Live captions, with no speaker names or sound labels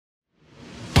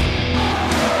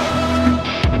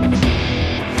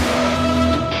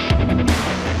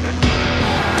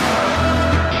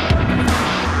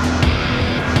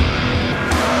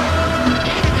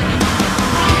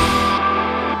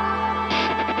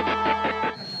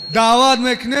دعوت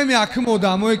میکنم یکم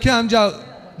آدمایی که همجا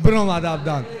برام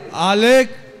ادبدن Aleg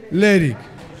Lerik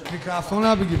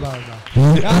میکروفون بگی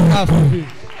بردن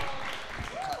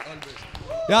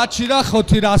یا چیرا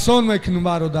خاطی رسان میکنم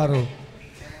برادرو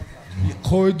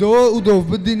قایده او دو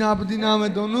بدی نبدی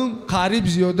نمیدونم قریب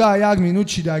زیاده یک مینوت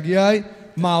چیدگی های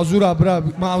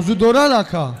موضوع داره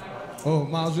لکه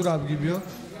موضوع را بگی بیا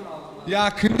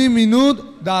یکنی مینوت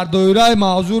در دایره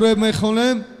موضوع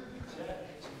میخونم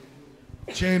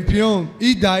چمپیون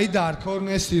ای دایی در کار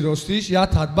نیستی راستیش یا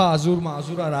تدبه از اور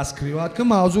موضوع را رسکریوات که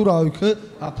موضوع را که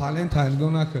اپلین تنگو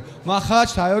نکه ما خواهد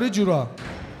تیاری جورا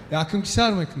یکم کی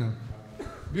سر میکنم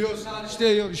بیا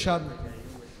سرشته یا ریشد میکنم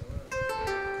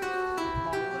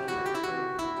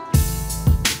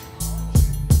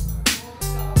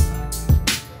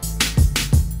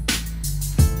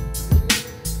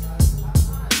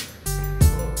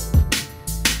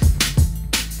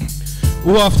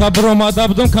او هفته برآمده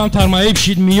بودم کمتر مایی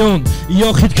بشید میون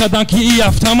یا خید کردن که ای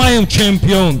هفته مایم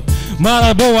چمپیون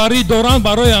مرا باوری دارن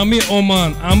برای همی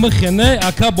اومن اما خنه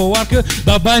اکا باور که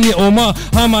در بین اوما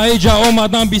همه ایجا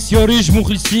آمدن بسیاریش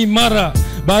مخلصی مرا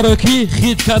برای که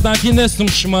خید کردن که نستم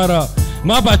شمارا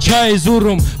ما بچه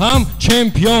زورم هم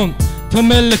چمپیون تو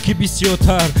ملکی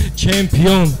بسیارتر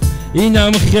چمپیون این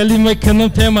هم خیلی میکنم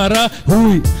تمرا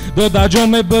هوی دو در جا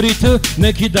میبری تو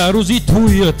نکی در روزی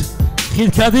تویت خیل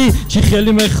کردی چی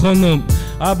خیلی میخونم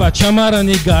بچه مرا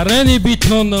نگرانی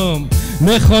بیتونم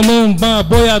میخونم من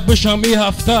باید بشم این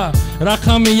هفته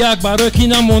رقم یک برای که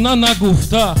نمونه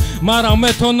نگفته مرا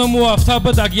میتونم او هفته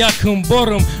بدک یکم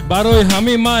بارم برای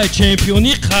همه ما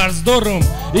چمپیونی قرض دارم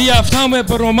این هفته می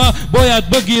برام باید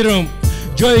بگیرم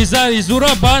جایزه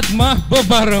ایزورا بعد ما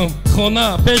ببرم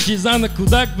خونه پیشی زن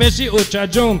کودک پیشی اوچه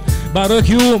جان برای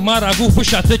که او مرا گفت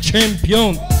بشته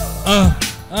چمپیون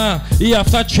این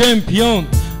هفته چمپیون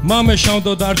ما میشم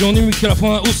دو در جانی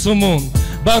میکروفون اوسمون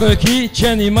برای که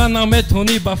چنی من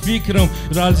نمیتونی با فکرم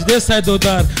رالزیده سای دو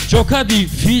در چوکدی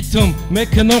فیتم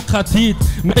میکنم قطید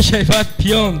میشیفت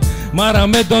پیون مرا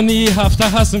میدونی این هفته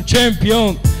هستم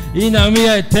چمپیون این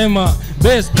همیه تما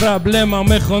bez problema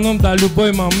میخونم در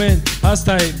لوبای مامن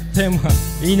هستای تما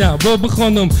اینا با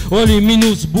بخونم اولی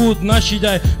مینوس بود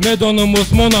نشیده میدونم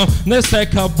عثمانم نسته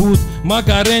که بود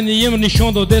مگر نیم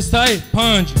نشان دو دستای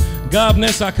پنج گاب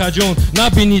نسته که جون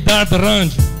نبینی درد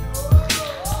رنج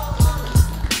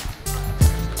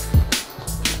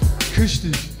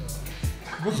کشتی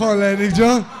بخواه لیریک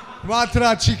جان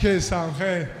وطرت چی کهستم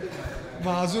خیلی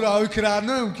معذور اوی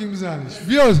کردنم کی میزنیش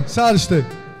بیا سرشته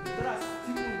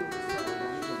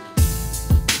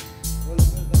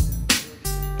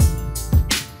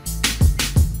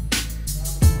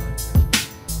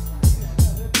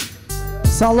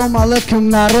سلام علیکم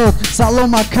народ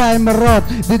سلام акай мирод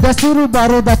дидасуру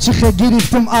барода чихе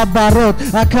гирифтум абарод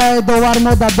акай довар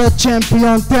мода дод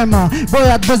чемпион тема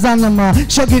бояд бизанема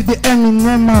шогирди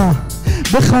эминема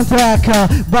бихон трака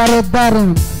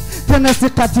бародарим тенеси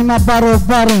қатима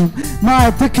баробарим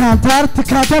ма тикантар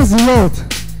зиёд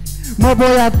мо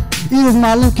бояд из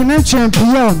маълум кунем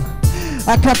чемпион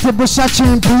ака ту буша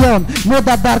чемпион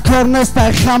мода дар кор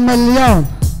нестай хамелион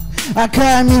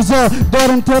Aleg Мирзо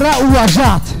дорим тора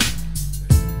уважат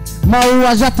ма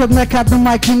уважатот мекардам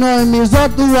ай кинои Мирзо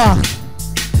ду вақт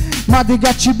ма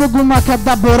дига чӣ бугӯ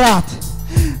макарда борад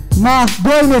ма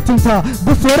бой метим та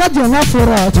буфорад ё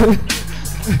нафорад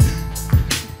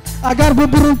агар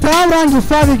бубурим таам ранги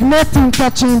фавик метим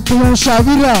та чемпион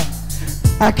шавира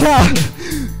ака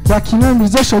ба кинои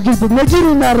Мирзо шогирд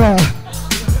мегирӣ мара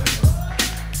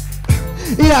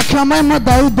ای اکرامه ما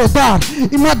دایی دودار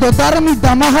ای ما دودار می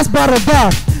دمه هست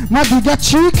برادر ما دیگه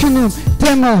چی کنیم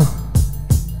تما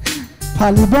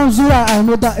پالیبان زور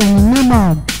ایمو دا ایمی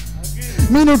من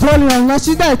مینو تولی هم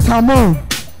نشیده تمام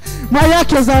ما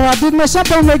یک زوادید میشه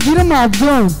با مگیرم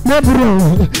عبدون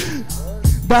نبرو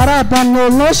داره با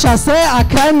نولو شسه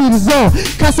اکای میرزو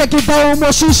کسی که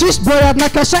دوامو شیشیش باید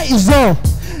نکشه ایزو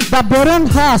دا بارون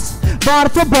هست با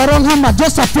حرف بارون همه جا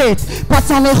سفید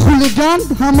پسان خولیگان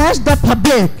همش در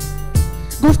پبیت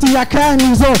گفتی یکای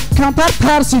میرزو کمتر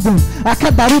ترسیدم اکا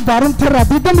درو بارون تر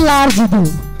دیدم لرزیدم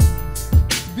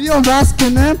بیام بس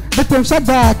کنم بتیم شد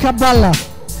با اکا بالا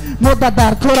مودا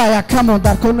در کورا یکا مون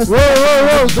در کور نست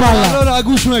بالا را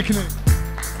گوش میکنه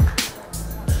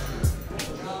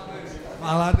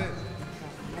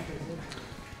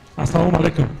السلام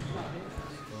علیکم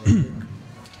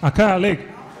اکا Aleg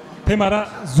تمرا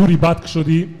زوری باد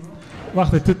کشیدی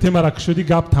وقتی تو تمرا کشیدی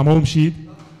گپ تمام شد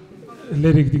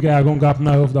لیریک دیگه اگون گپ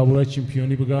نیافت داورای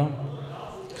چمپیونی بگم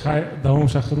خیر دوام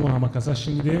شخرو همه کسا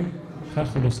شنیدیم خیر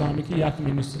خلاصه همی که یک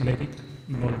مینوس لیریک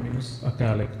 0 مینوس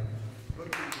اکا Aleg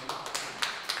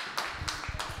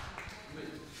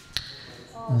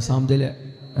На самом деле,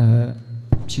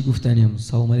 чӣ гуфтанем,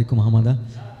 салом алейкум ҳамада.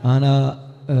 Ана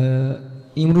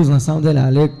имрӯз на самом деле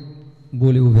Aleg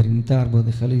более увереннитар буд,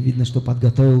 хеле видно, что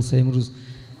подготовился имрӯз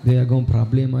до ягон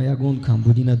проблема, ягон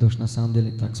камбудӣ надошт, на самом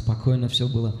деле так спокойно все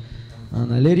было.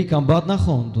 Lerik он бад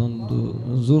нахонд,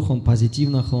 он зур хонд,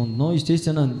 позитивно хонд, но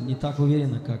естественно не так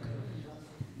уверенно, как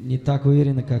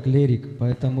Lerik,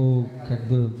 поэтому как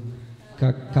бы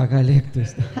как Aleg, то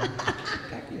есть.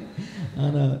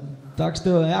 Так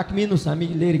что як минус ами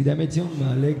Lerik деметиум,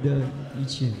 Aleg да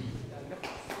ичи.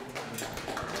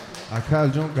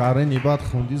 Акалҷон гарени бад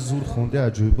хунди, зур хунди,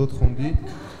 аҷоибот хунди.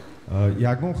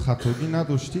 Ягон хатогӣ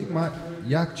надоштӣ. Ман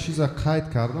як чиза қайд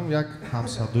кардам, як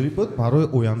ҳамсадоӣ буд барои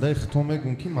ояндаи хито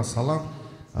мегӯм ки масалан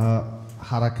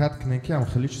ҳаракат кунем ки ҳам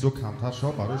хеле чизо камтар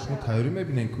шава, барои шумо тайёрӣ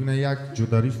мебинем ки ина як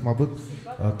ҷодариф ма буд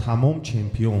тамом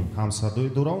чемпион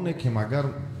ҳамсадоӣ дора, оне ки магар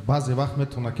баъзе вақт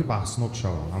метавона ки баҳснок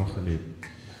шава, ҳам хеле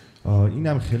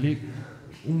инам хеле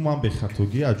умуман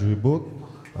бехатогӣ аҷоибот.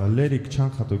 Lerik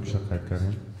чанд хатогиша қайд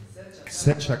кардем?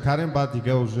 Се шакарем, баъд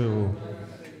дига уже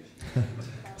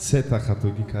се та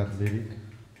хатогӣ кард Lerik.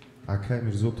 Акай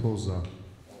Мирзо тоза.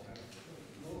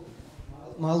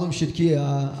 Маълум шуд ки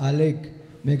Aleg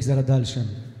мегзара дальше.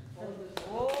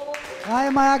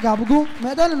 ай ма як гап гӯм,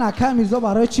 медонен Акай Мирзо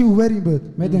барои чӣ уверин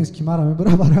буд? Медонед ки мара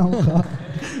мебара барои ҳамон хабар.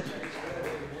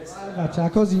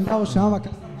 Бачаҳо зинда бошанд ва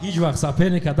ҳеҷ вақт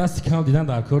соперника дасти кам дидан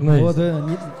дар кор нест.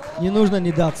 Не нужно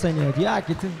недооценивать. Як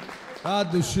и ты.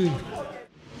 От души.